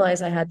didn't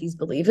realize I had these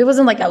beliefs. It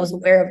wasn't like I was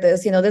aware of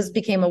this, you know, this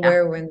became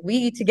aware when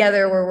we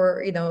together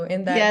were, you know,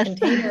 in that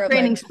container of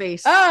training like,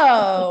 space.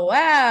 Oh,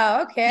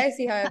 wow. Okay. I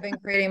see how I've been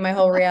creating my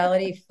whole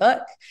reality.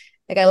 Fuck.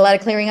 I got a lot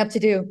of clearing up to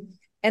do.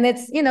 And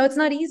it's, you know, it's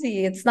not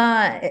easy. It's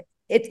not,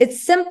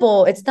 it's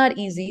simple. It's not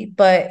easy,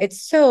 but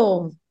it's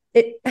so,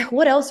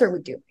 what else are we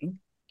doing?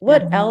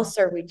 What else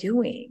are we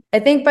doing? I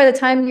think by the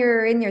time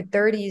you're in your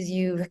 30s,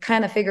 you've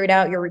kind of figured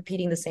out you're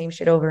repeating the same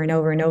shit over and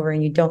over and over,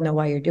 and you don't know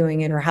why you're doing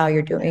it or how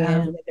you're doing it.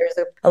 And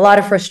there's a lot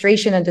of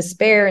frustration and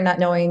despair, not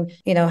knowing,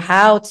 you know,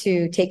 how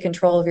to take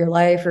control of your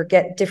life or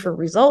get different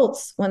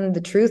results, when the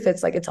truth,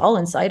 it's like, it's all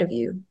inside of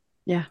you.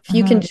 Yeah. If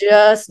you can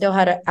just know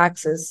how to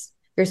access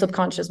your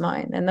subconscious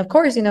mind. And of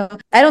course, you know,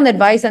 I don't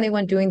advise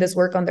anyone doing this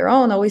work on their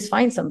own. Always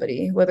find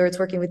somebody, whether it's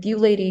working with you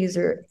ladies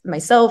or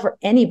myself or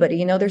anybody.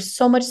 You know, there's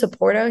so much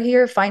support out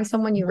here. Find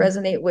someone you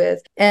resonate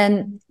with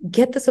and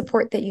get the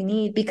support that you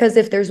need. Because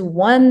if there's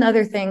one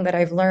other thing that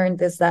I've learned,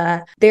 is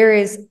that there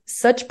is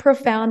such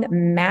profound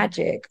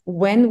magic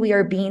when we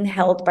are being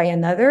held by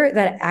another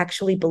that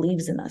actually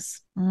believes in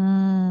us.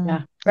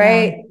 Yeah.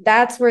 Right. Yeah.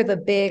 That's where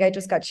I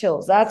just got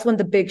chills. That's when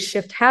the big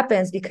shift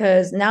happens,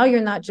 because now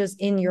you're not just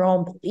in your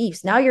own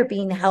beliefs. Now you're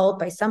being held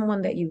by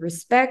someone that you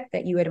respect,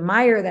 that you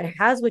admire, that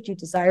has what you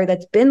desire,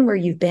 that's been where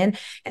you've been,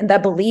 and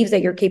that believes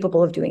that you're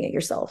capable of doing it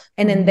yourself.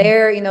 And in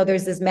there,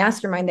 there's this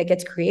mastermind that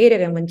gets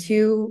created. And when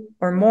two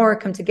or more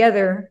come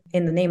together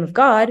in the name of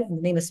God, in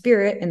the name of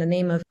spirit, in the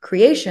name of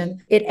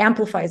creation, it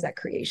amplifies that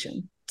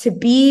creation. To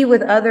be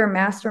with other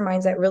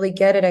masterminds that really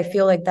get it, I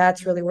feel like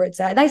that's really where it's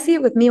at. And I see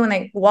it with me when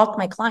I walk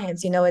my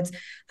clients,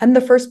 I'm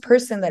the first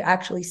person that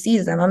actually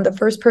sees them. I'm the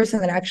first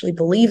person that actually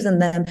believes in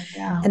them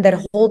and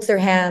that holds their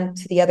hand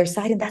to the other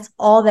side. And that's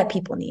all that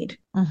people need.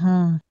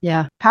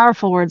 Yeah.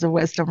 Powerful words of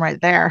wisdom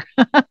right there.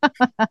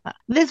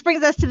 This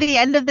brings us to the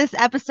end of this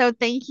episode.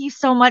 Thank you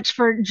so much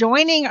for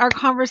joining our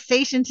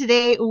conversation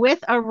today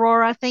with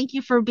Aurora. Thank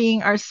you for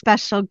being our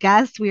special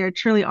guest. We are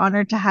truly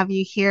honored to have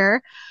you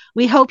here.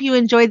 We hope you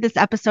enjoyed this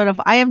episode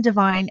of I Am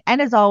Divine. And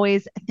as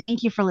always,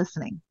 thank you for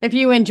listening. If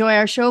you enjoy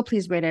our show,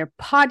 please rate our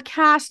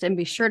podcast and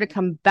be sure to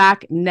come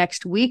back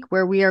next week,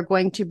 where we are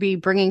going to be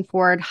bringing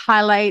forward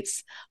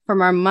highlights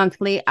from our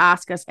monthly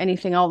Ask Us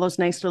Anything, all those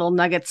nice little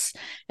nuggets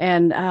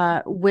and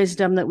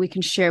wisdom that we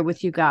can share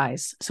with you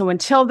guys. So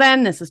until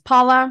then, this is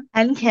Paula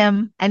and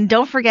Kim. And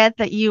don't forget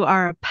that you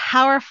are a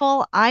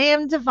powerful, I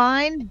Am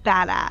Divine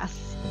badass.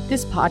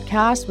 This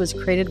podcast was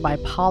created by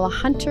Paula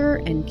Hunter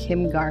and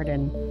Kim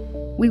Garden.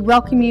 We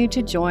welcome you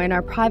to join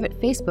our private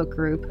Facebook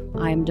group,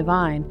 I Am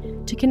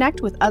Divine, to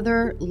connect with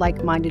other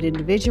like-minded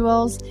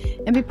individuals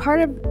and be part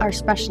of our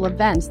special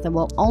events that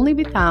will only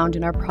be found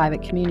in our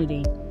private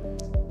community.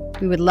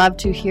 We would love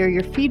to hear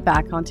your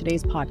feedback on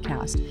today's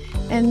podcast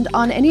and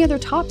on any other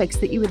topics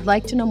that you would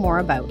like to know more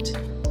about.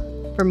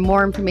 For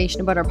more information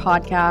about our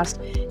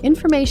podcast,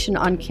 information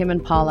on Kim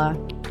and Paula,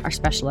 our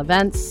special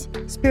events,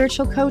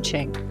 spiritual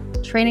coaching,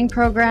 training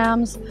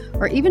programs,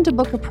 or even to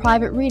book a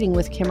private reading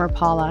with Kim or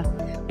Paula,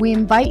 we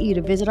invite you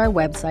to visit our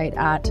website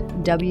at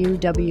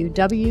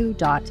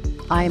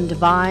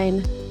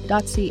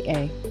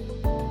www.iamdivine.ca.